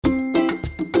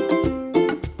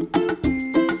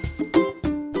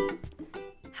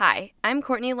Hi, I'm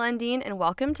Courtney Lundeen, and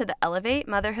welcome to the Elevate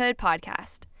Motherhood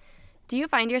podcast. Do you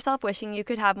find yourself wishing you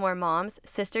could have more moms,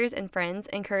 sisters, and friends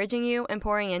encouraging you and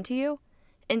pouring into you,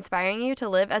 inspiring you to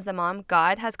live as the mom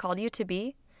God has called you to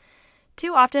be?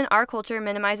 Too often, our culture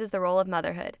minimizes the role of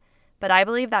motherhood, but I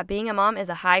believe that being a mom is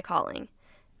a high calling,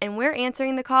 and we're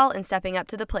answering the call and stepping up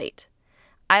to the plate.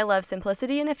 I love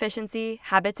simplicity and efficiency,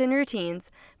 habits and routines,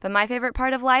 but my favorite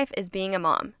part of life is being a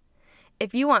mom.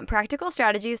 If you want practical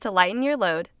strategies to lighten your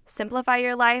load, simplify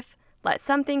your life, let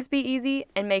some things be easy,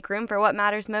 and make room for what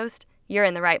matters most, you're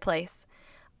in the right place.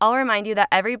 I'll remind you that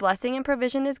every blessing and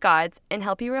provision is God's and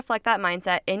help you reflect that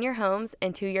mindset in your homes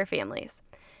and to your families.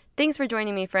 Thanks for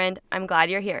joining me, friend. I'm glad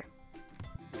you're here.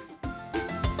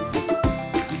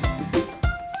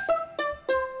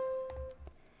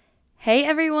 Hey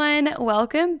everyone,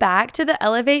 welcome back to the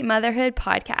Elevate Motherhood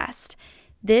podcast.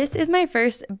 This is my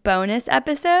first bonus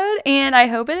episode, and I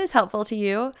hope it is helpful to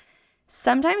you.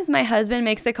 Sometimes my husband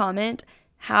makes the comment,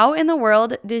 "How in the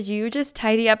world did you just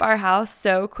tidy up our house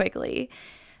so quickly?"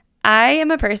 I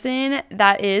am a person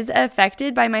that is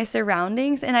affected by my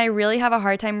surroundings, and I really have a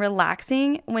hard time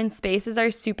relaxing when spaces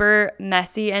are super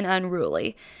messy and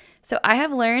unruly. So I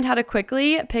have learned how to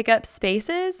quickly pick up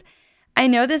spaces. I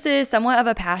know this is somewhat of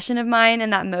a passion of mine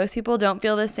and that most people don't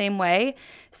feel the same way,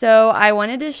 so I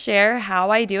wanted to share how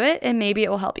I do it and maybe it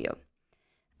will help you.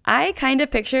 I kind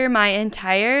of picture my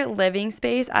entire living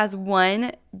space as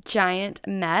one giant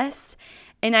mess,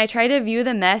 and I try to view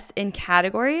the mess in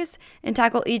categories and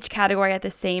tackle each category at the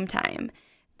same time.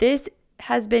 This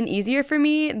has been easier for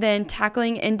me than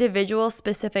tackling individual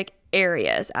specific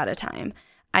areas at a time.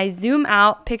 I zoom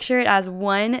out, picture it as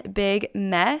one big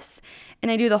mess, and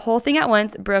I do the whole thing at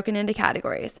once, broken into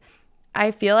categories.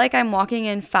 I feel like I'm walking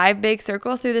in 5 big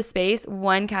circles through the space,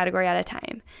 one category at a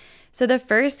time. So the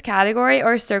first category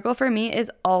or circle for me is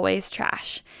always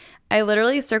trash. I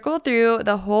literally circle through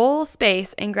the whole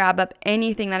space and grab up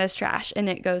anything that is trash, and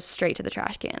it goes straight to the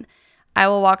trash can. I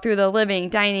will walk through the living,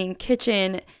 dining,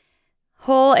 kitchen,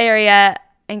 whole area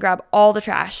and grab all the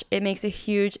trash. It makes a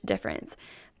huge difference.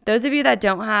 Those of you that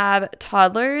don't have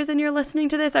toddlers and you're listening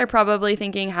to this are probably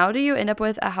thinking, how do you end up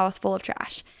with a house full of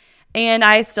trash? And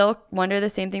I still wonder the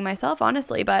same thing myself,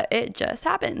 honestly, but it just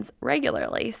happens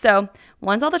regularly. So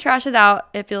once all the trash is out,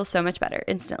 it feels so much better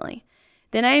instantly.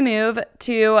 Then I move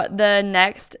to the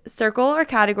next circle or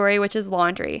category, which is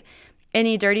laundry.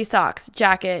 Any dirty socks,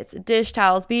 jackets, dish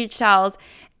towels, beach towels,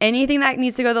 anything that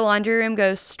needs to go to the laundry room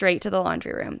goes straight to the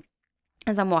laundry room.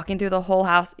 As I'm walking through the whole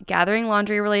house, gathering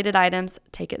laundry-related items,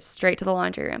 take it straight to the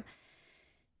laundry room.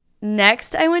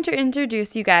 Next, I want to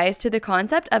introduce you guys to the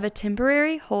concept of a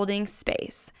temporary holding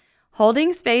space.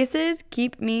 Holding spaces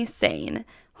keep me sane.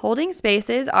 Holding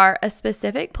spaces are a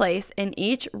specific place in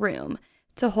each room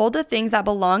to hold the things that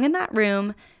belong in that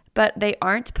room, but they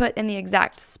aren't put in the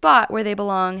exact spot where they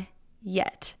belong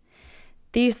yet.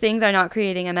 These things are not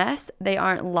creating a mess. They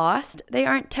aren't lost. They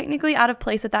aren't technically out of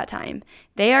place at that time.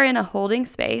 They are in a holding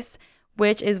space,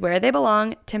 which is where they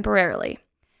belong temporarily.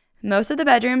 Most of the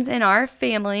bedrooms in our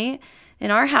family,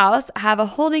 in our house, have a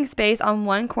holding space on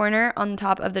one corner on the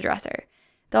top of the dresser.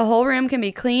 The whole room can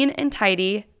be clean and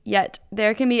tidy, yet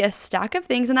there can be a stack of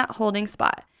things in that holding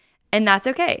spot. And that's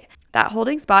okay. That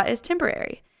holding spot is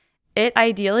temporary. It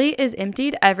ideally is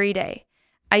emptied every day.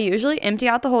 I usually empty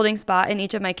out the holding spot in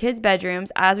each of my kids'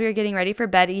 bedrooms as we are getting ready for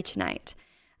bed each night.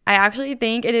 I actually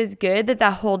think it is good that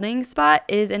that holding spot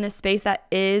is in a space that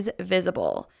is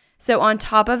visible. So on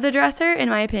top of the dresser, in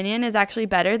my opinion, is actually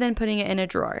better than putting it in a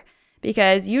drawer.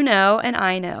 Because you know, and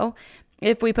I know,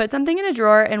 if we put something in a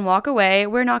drawer and walk away,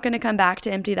 we're not going to come back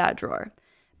to empty that drawer.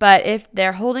 But if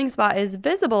their holding spot is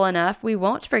visible enough, we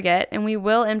won't forget and we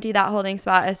will empty that holding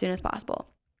spot as soon as possible.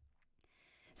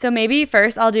 So maybe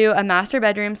first I'll do a master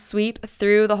bedroom sweep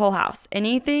through the whole house.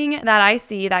 Anything that I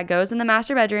see that goes in the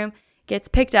master bedroom gets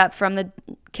picked up from the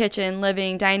kitchen,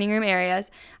 living, dining room areas.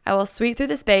 I will sweep through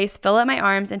the space, fill up my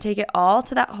arms, and take it all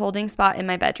to that holding spot in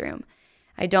my bedroom.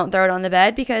 I don't throw it on the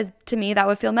bed because to me that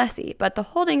would feel messy, but the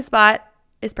holding spot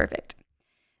is perfect.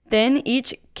 Then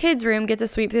each kid's room gets a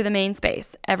sweep through the main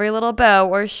space. Every little bow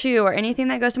or shoe or anything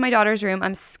that goes to my daughter's room,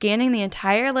 I'm scanning the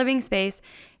entire living space,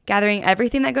 gathering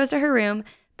everything that goes to her room,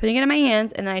 putting it in my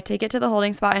hands, and then I take it to the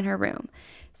holding spot in her room.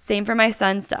 Same for my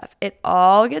son's stuff. It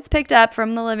all gets picked up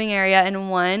from the living area in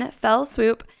one fell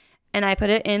swoop, and I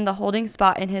put it in the holding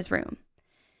spot in his room.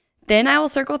 Then I will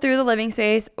circle through the living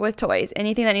space with toys.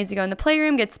 Anything that needs to go in the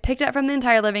playroom gets picked up from the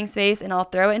entire living space, and I'll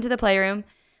throw it into the playroom.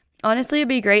 Honestly, it'd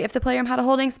be great if the playroom had a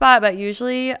holding spot, but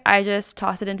usually I just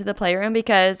toss it into the playroom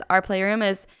because our playroom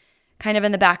is kind of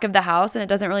in the back of the house, and it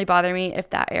doesn't really bother me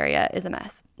if that area is a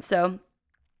mess. So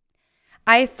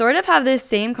I sort of have this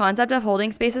same concept of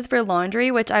holding spaces for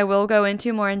laundry, which I will go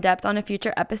into more in depth on a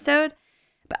future episode.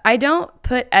 But I don't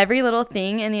put every little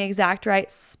thing in the exact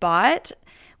right spot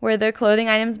where the clothing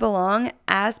items belong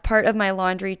as part of my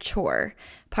laundry chore.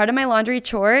 Part of my laundry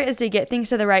chore is to get things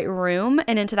to the right room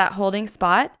and into that holding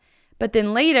spot. But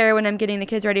then later, when I'm getting the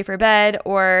kids ready for bed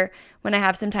or when I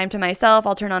have some time to myself,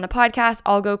 I'll turn on a podcast,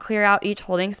 I'll go clear out each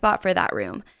holding spot for that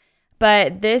room.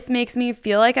 But this makes me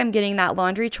feel like I'm getting that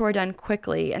laundry chore done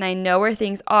quickly, and I know where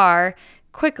things are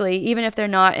quickly, even if they're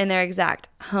not in their exact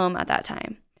home at that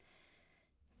time.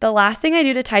 The last thing I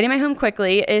do to tidy my home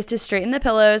quickly is to straighten the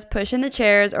pillows, push in the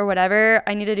chairs, or whatever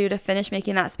I need to do to finish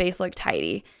making that space look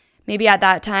tidy. Maybe at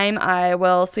that time I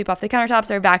will sweep off the countertops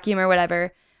or vacuum or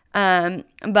whatever.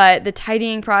 But the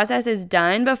tidying process is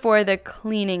done before the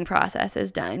cleaning process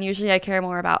is done. Usually I care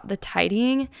more about the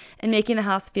tidying and making the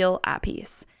house feel at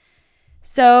peace.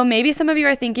 So maybe some of you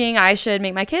are thinking I should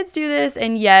make my kids do this.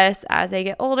 And yes, as they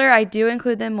get older, I do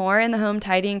include them more in the home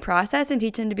tidying process and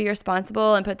teach them to be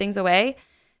responsible and put things away.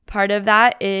 Part of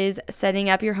that is setting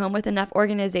up your home with enough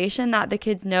organization that the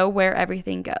kids know where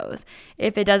everything goes.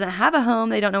 If it doesn't have a home,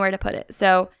 they don't know where to put it.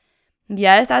 So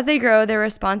yes, as they grow, their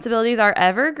responsibilities are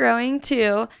ever growing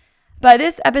too. But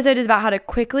this episode is about how to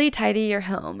quickly tidy your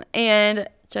home. And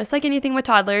just like anything with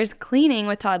toddlers, cleaning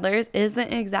with toddlers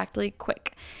isn't exactly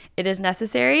quick. It is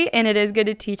necessary, and it is good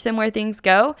to teach them where things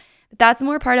go. But that's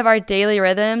more part of our daily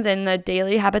rhythms and the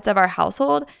daily habits of our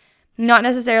household, not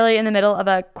necessarily in the middle of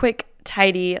a quick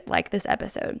tidy like this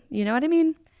episode. You know what I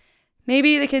mean?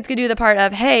 Maybe the kids could do the part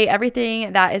of, hey,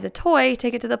 everything that is a toy,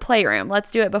 take it to the playroom.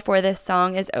 Let's do it before this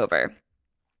song is over.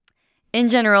 In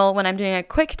general, when I'm doing a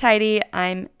quick tidy,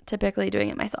 I'm typically doing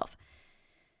it myself.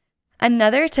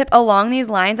 Another tip along these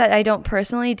lines that I don't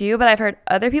personally do, but I've heard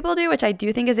other people do, which I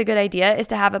do think is a good idea, is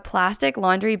to have a plastic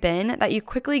laundry bin that you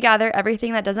quickly gather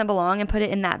everything that doesn't belong and put it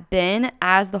in that bin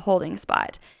as the holding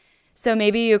spot. So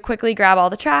maybe you quickly grab all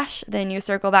the trash, then you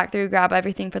circle back through, grab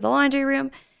everything for the laundry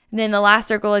room. Then the last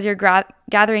circle is you're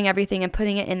gathering everything and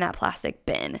putting it in that plastic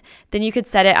bin. Then you could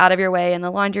set it out of your way in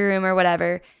the laundry room or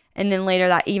whatever. And then later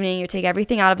that evening, you take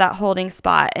everything out of that holding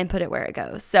spot and put it where it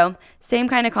goes. So same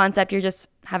kind of concept. You're just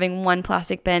having one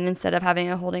plastic bin instead of having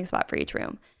a holding spot for each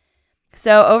room.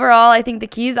 So overall, I think the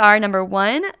keys are, number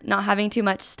one, not having too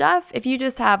much stuff. If you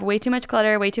just have way too much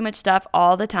clutter, way too much stuff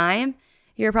all the time,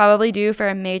 you're probably due for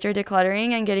a major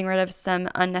decluttering and getting rid of some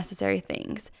unnecessary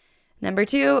things. Number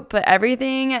two,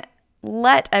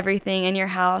 let everything in your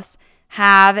house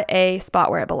have a spot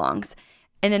where it belongs.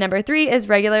 And then number three is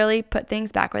regularly put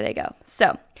things back where they go.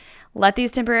 So let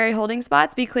these temporary holding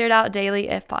spots be cleared out daily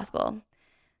if possible.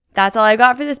 That's all I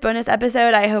got for this bonus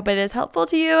episode. I hope it is helpful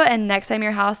to you. And next time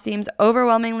your house seems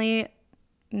overwhelmingly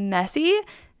messy,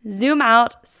 zoom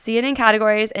out, see it in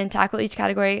categories, and tackle each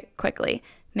category quickly.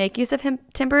 Make use of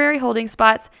temporary holding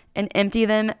spots and empty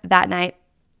them that night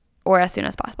or as soon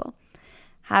as possible.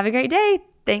 Have a great day.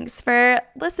 Thanks for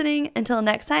listening. Until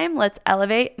next time, let's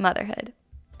elevate motherhood.